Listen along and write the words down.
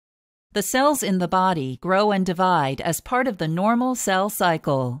The cells in the body grow and divide as part of the normal cell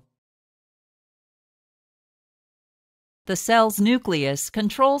cycle. The cell's nucleus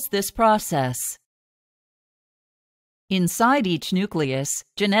controls this process. Inside each nucleus,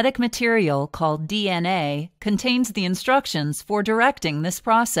 genetic material called DNA contains the instructions for directing this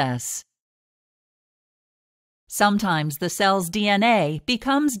process. Sometimes the cell's DNA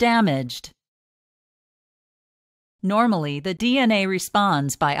becomes damaged. Normally, the DNA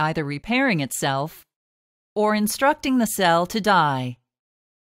responds by either repairing itself or instructing the cell to die.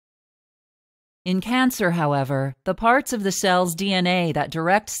 In cancer, however, the parts of the cell's DNA that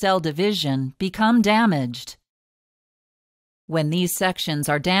direct cell division become damaged. When these sections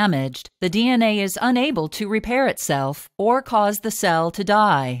are damaged, the DNA is unable to repair itself or cause the cell to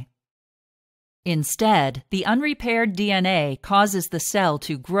die. Instead, the unrepaired DNA causes the cell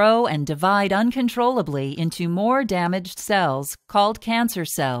to grow and divide uncontrollably into more damaged cells called cancer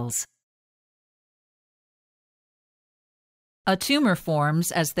cells. A tumor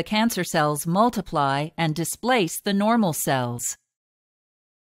forms as the cancer cells multiply and displace the normal cells.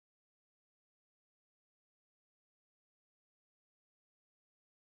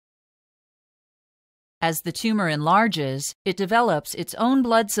 As the tumor enlarges, it develops its own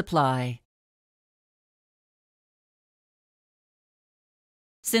blood supply.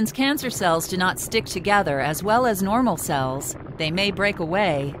 Since cancer cells do not stick together as well as normal cells, they may break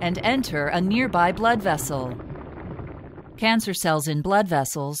away and enter a nearby blood vessel. Cancer cells in blood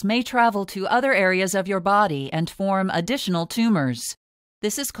vessels may travel to other areas of your body and form additional tumors.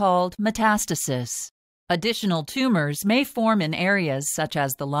 This is called metastasis. Additional tumors may form in areas such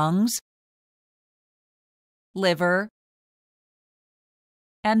as the lungs, liver,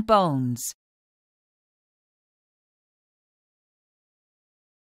 and bones.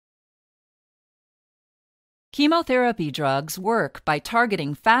 Chemotherapy drugs work by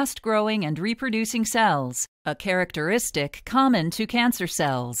targeting fast-growing and reproducing cells, a characteristic common to cancer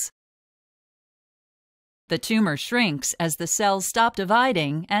cells. The tumor shrinks as the cells stop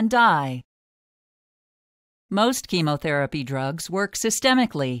dividing and die. Most chemotherapy drugs work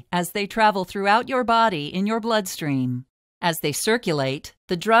systemically as they travel throughout your body in your bloodstream. As they circulate,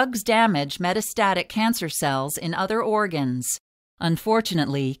 the drugs damage metastatic cancer cells in other organs.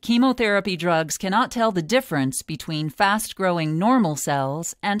 Unfortunately, chemotherapy drugs cannot tell the difference between fast-growing normal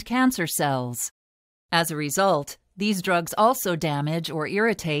cells and cancer cells. As a result, these drugs also damage or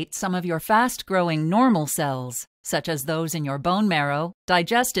irritate some of your fast-growing normal cells, such as those in your bone marrow,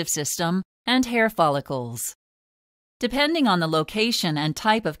 digestive system, and hair follicles. Depending on the location and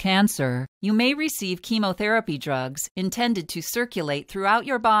type of cancer, you may receive chemotherapy drugs intended to circulate throughout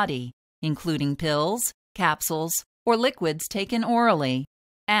your body, including pills, capsules, or liquids taken orally,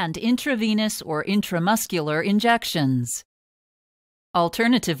 and intravenous or intramuscular injections.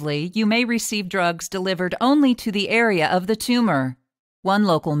 Alternatively, you may receive drugs delivered only to the area of the tumor. One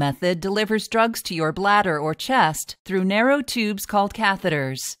local method delivers drugs to your bladder or chest through narrow tubes called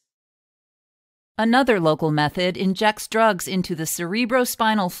catheters. Another local method injects drugs into the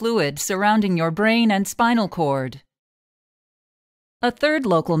cerebrospinal fluid surrounding your brain and spinal cord. A third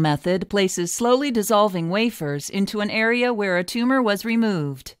local method places slowly dissolving wafers into an area where a tumor was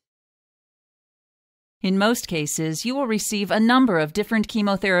removed. In most cases, you will receive a number of different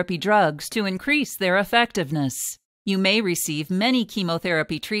chemotherapy drugs to increase their effectiveness. You may receive many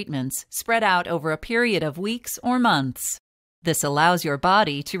chemotherapy treatments spread out over a period of weeks or months. This allows your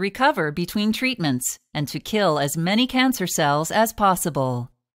body to recover between treatments and to kill as many cancer cells as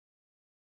possible.